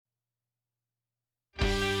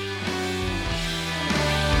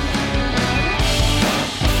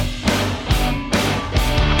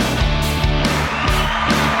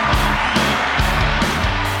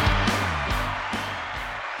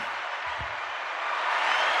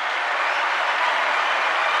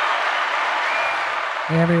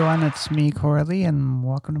Hey everyone, it's me, Coralie, and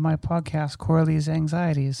welcome to my podcast, Coralie's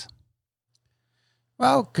Anxieties.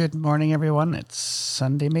 Well, good morning everyone. It's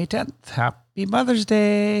Sunday, May 10th. Happy Mother's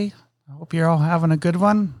Day. I hope you're all having a good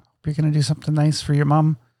one. Hope you're going to do something nice for your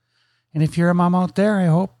mom. And if you're a mom out there, I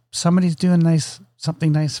hope somebody's doing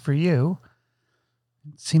something nice for you.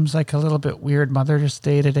 It seems like a little bit weird Mother's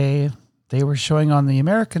Day today. They were showing on the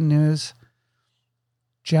American news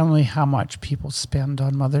generally how much people spend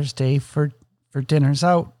on Mother's Day for dinners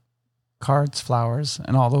out, cards, flowers,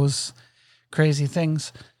 and all those crazy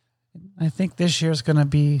things. I think this year is going to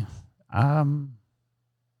be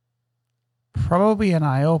probably an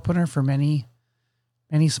eye-opener for many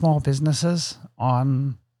small businesses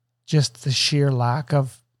on just the sheer lack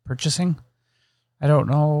of purchasing. I don't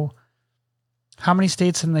know how many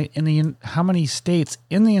states in the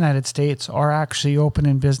United States are actually open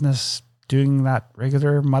in business doing that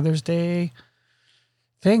regular Mother's Day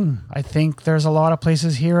thing. I think there's a lot of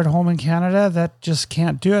places here at home in Canada that just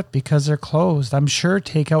can't do it because they're closed. I'm sure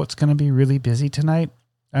takeout's going to be really busy tonight.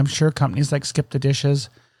 I'm sure companies like Skip the Dishes,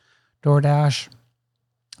 DoorDash,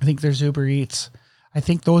 I think there's Uber Eats. I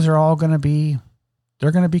think those are all going to be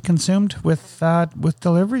consumed with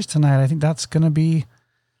deliveries tonight. I think that's going to be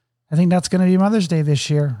Mother's Day this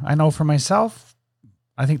year. I know for myself,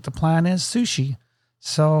 I think the plan is sushi.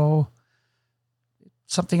 So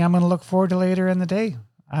something I'm going to look forward to later in the day.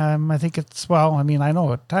 I think I know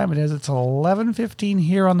what time it is. It's 11:15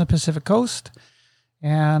 here on the Pacific Coast.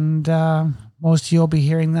 And most of you will be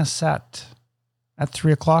hearing this at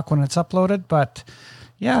 3 o'clock when it's uploaded. But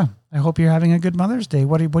yeah, I hope you're having a good Mother's Day.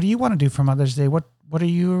 What do you want to do for Mother's Day? What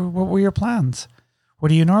were your plans? What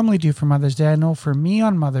do you normally do for Mother's Day? I know for me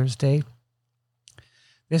on Mother's Day,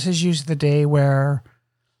 this is usually the day where,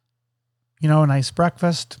 a nice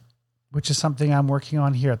breakfast, which is something I'm working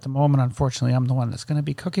on here at the moment. Unfortunately, I'm the one that's going to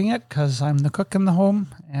be cooking it because I'm the cook in the home,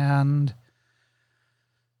 and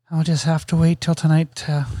I'll just have to wait till tonight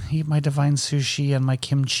to eat my divine sushi and my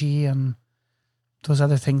kimchi and those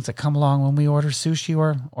other things that come along when we order sushi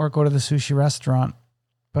or go to the sushi restaurant.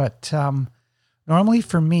 But normally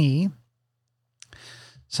for me,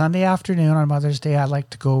 Sunday afternoon on Mother's Day, I like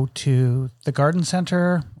to go to the garden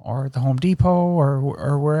center or the Home Depot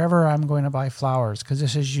or wherever I'm going to buy flowers, because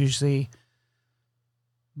this is usually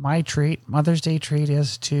my treat. Mother's Day treat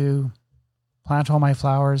is to plant all my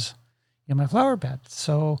flowers in my flower bed.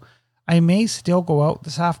 So I may still go out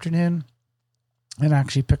this afternoon and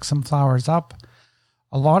actually pick some flowers up.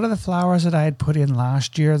 A lot of the flowers that I had put in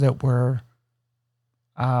last year that were,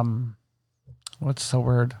 what's the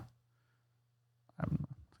word?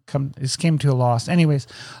 This came to a loss. Anyways,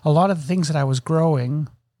 a lot of the things that I was growing,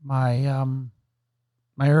 my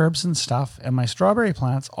herbs and stuff, and my strawberry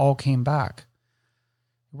plants all came back.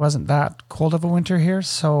 It wasn't that cold of a winter here,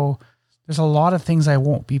 so there's a lot of things I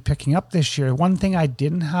won't be picking up this year. One thing I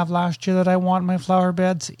didn't have last year that I want in my flower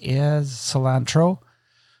beds is cilantro.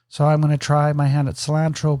 So I'm going to try my hand at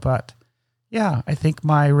cilantro, but yeah, I think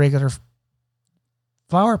my regular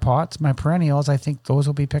flower pots, my perennials, I think those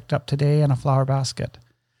will be picked up today in a flower basket.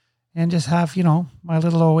 And just have, my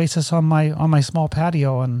little oasis on my small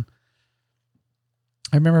patio. And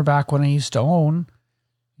I remember back when I used to own,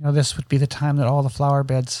 this would be the time that all the flower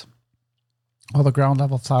beds, all the ground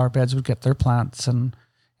level flower beds would get their plants and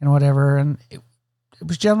whatever. And it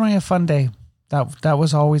was generally a fun day. That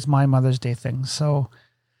was always my Mother's Day thing. So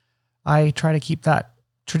I try to keep that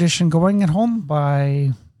tradition going at home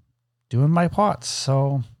by doing my pots.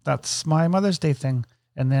 So that's my Mother's Day thing.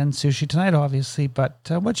 And then sushi tonight, obviously. But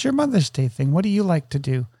what's your Mother's Day thing? What do you like to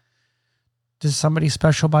do? Does somebody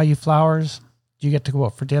special buy you flowers? Do you get to go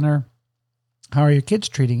out for dinner? How are your kids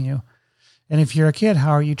treating you? And if you're a kid,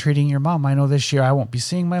 how are you treating your mom? I know this year I won't be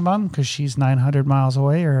seeing my mom because she's 900 miles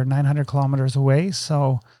away or 900 kilometers away.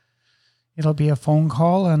 So it'll be a phone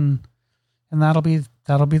call and that'll be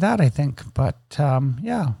that, I think. But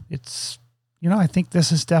yeah, it's, I think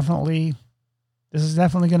this is definitely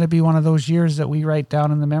going to be one of those years that we write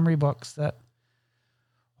down in the memory books that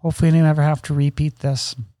hopefully I never have to repeat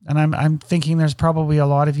this. And I'm thinking there's probably a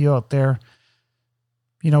lot of you out there,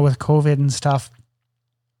 with COVID and stuff,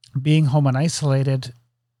 being home and isolated.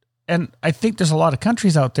 And I think there's a lot of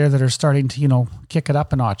countries out there that are starting to, kick it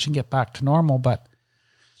up a notch and get back to normal. But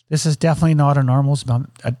this is definitely not a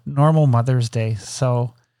normal Mother's Day.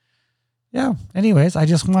 So yeah, anyways, I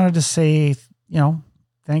just wanted to say,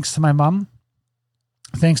 thanks to my mom.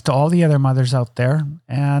 Thanks to all the other mothers out there,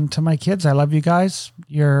 and to my kids. I love you guys.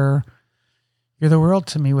 You're the world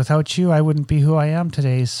to me. Without you, I wouldn't be who I am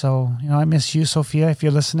today. So, I miss you, Sophia, if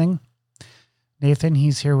you're listening. Nathan,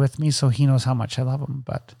 he's here with me, so he knows how much I love him.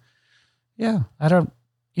 But yeah, I don't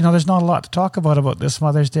there's not a lot to talk about this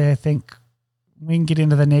Mother's Day. I think we can get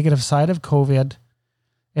into the negative side of COVID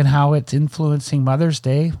and how it's influencing Mother's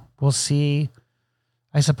Day. We'll see.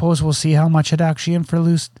 I suppose we'll see how much it actually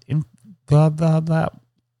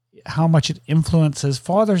how much it influences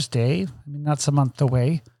Father's Day. I mean, that's a month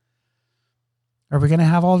away. Are we going to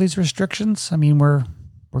have all these restrictions? I mean, we're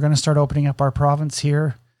going to start opening up our province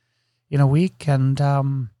here in a week, and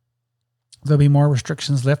there'll be more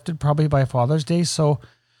restrictions lifted probably by Father's Day. So,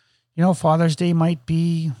 Father's Day might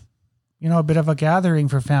be, a bit of a gathering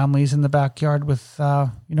for families in the backyard with,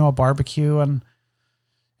 a barbecue and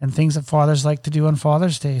things that fathers like to do on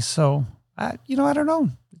Father's Day. So, I don't know.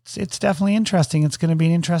 It's definitely interesting. It's going to be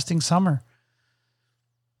an interesting summer.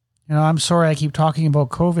 I'm sorry I keep talking about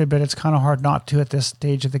COVID, but it's kind of hard not to at this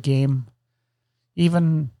stage of the game.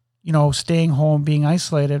 Even, staying home, being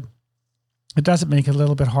isolated, it doesn't make it a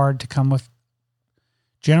little bit hard to come with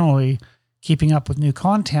generally keeping up with new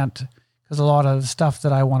content, because a lot of the stuff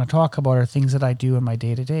that I want to talk about are things that I do in my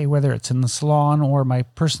day-to-day, whether it's in the salon or my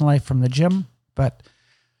personal life from the gym. But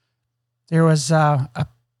there was a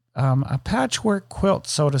patchwork quilt,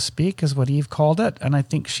 so to speak, is what Eve called it. And I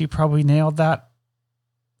think she probably nailed that.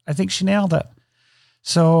 I think she nailed it.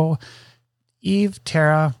 So Eve,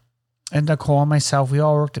 Tara, and Nicole and myself, we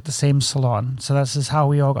all worked at the same salon. So this is how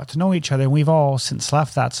we all got to know each other. And we've all since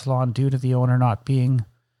left that salon due to the owner not being,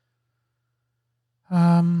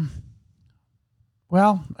 well,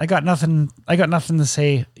 I got nothing to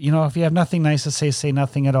say. If you have nothing nice to say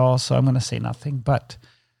nothing at all. So I'm going to say nothing. But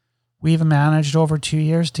we've managed over 2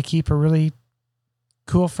 years to keep a really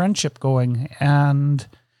cool friendship going. And,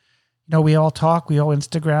 we all talk, we all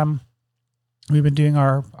Instagram. We've been doing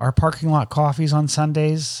our parking lot coffees on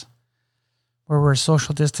Sundays where we're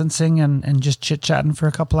social distancing and just chit-chatting for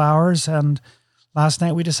a couple hours. And last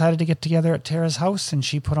night we decided to get together at Tara's house, and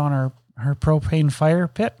she put on her propane fire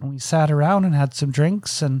pit, and we sat around and had some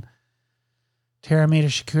drinks, and Tara made a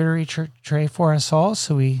charcuterie tray for us all.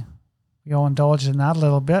 So we all indulged in that a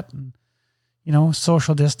little bit and,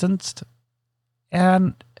 social distanced.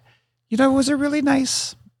 And, it was a really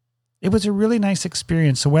nice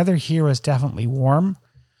experience. The weather here was definitely warm,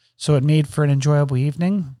 so it made for an enjoyable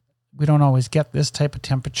evening. We don't always get this type of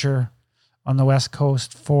temperature on the West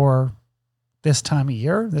Coast for this time of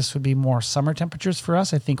year. This would be more summer temperatures for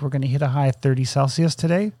us. I think we're going to hit a high of 30 Celsius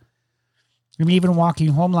today. And even walking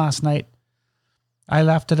home last night, I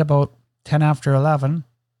left at about 10 after 11.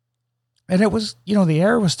 And it was, the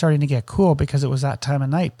air was starting to get cool because it was that time of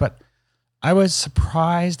night. But I was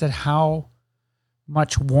surprised at how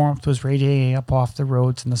much warmth was radiating up off the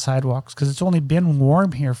roads and the sidewalks, because it's only been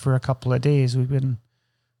warm here for a couple of days. We've been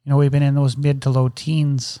in those mid to low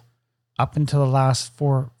teens up until the last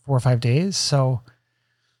 4 or 5 days. So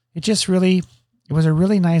it was a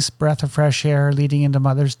really nice breath of fresh air leading into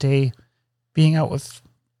Mother's Day, being out with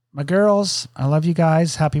my girls. I love you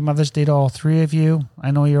guys. Happy Mother's Day to all three of you.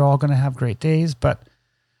 I know you're all going to have great days, but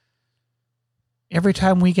every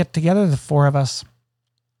time we get together, the four of us,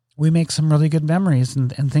 we make some really good memories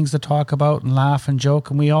and things to talk about and laugh and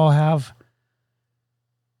joke. And we all have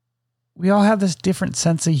this different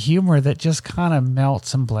sense of humor that just kind of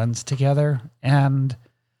melts and blends together. And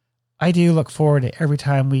I do look forward to every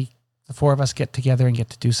time the four of us get together and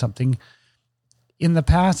get to do something. In the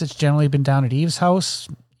past, it's generally been down at Eve's house,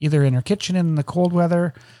 either in her kitchen in the cold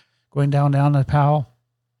weather, going down to Powell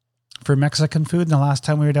for Mexican food. And the last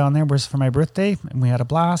time we were down there was for my birthday, and we had a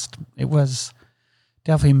blast. It was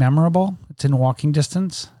definitely memorable. It's in walking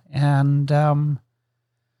distance. And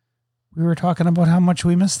we were talking about how much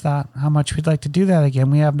we miss that, how much we'd like to do that again.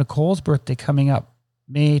 We have Nicole's birthday coming up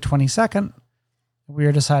May 22nd. We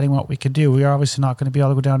were deciding what we could do. We are obviously not going to be able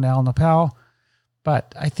to go down to Alnapal,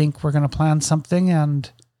 but I think we're going to plan something and,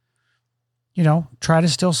 try to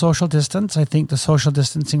still social distance. I think the social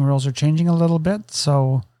distancing rules are changing a little bit.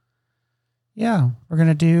 So yeah, we're going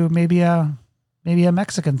to do maybe a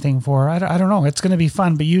Mexican thing for her. I don't know. It's going to be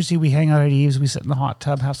fun, but usually we hang out at Eve's, we sit in the hot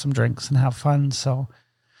tub, have some drinks and have fun. So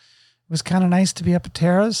it was kind of nice to be up at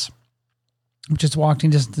Tara's, which is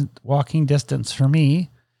walking distance for me.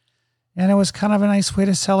 And it was kind of a nice way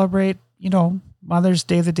to celebrate, Mother's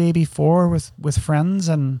Day the day before with friends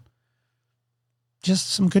and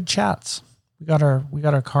just some good chats. We got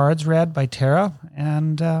our cards read by Tara,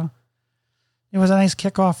 and it was a nice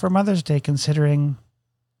kickoff for Mother's Day considering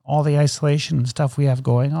all the isolation and stuff we have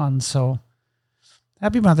going on. So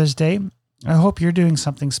happy Mother's Day. I hope you're doing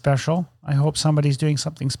something special. I hope somebody's doing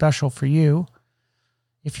something special for you.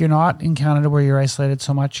 If you're not in Canada where you're isolated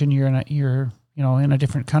so much and you're in a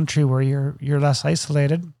different country where you're less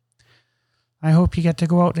isolated, I hope you get to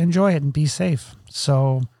go out and enjoy it and be safe.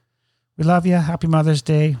 So We love you. Happy Mother's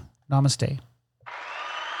Day. Namaste.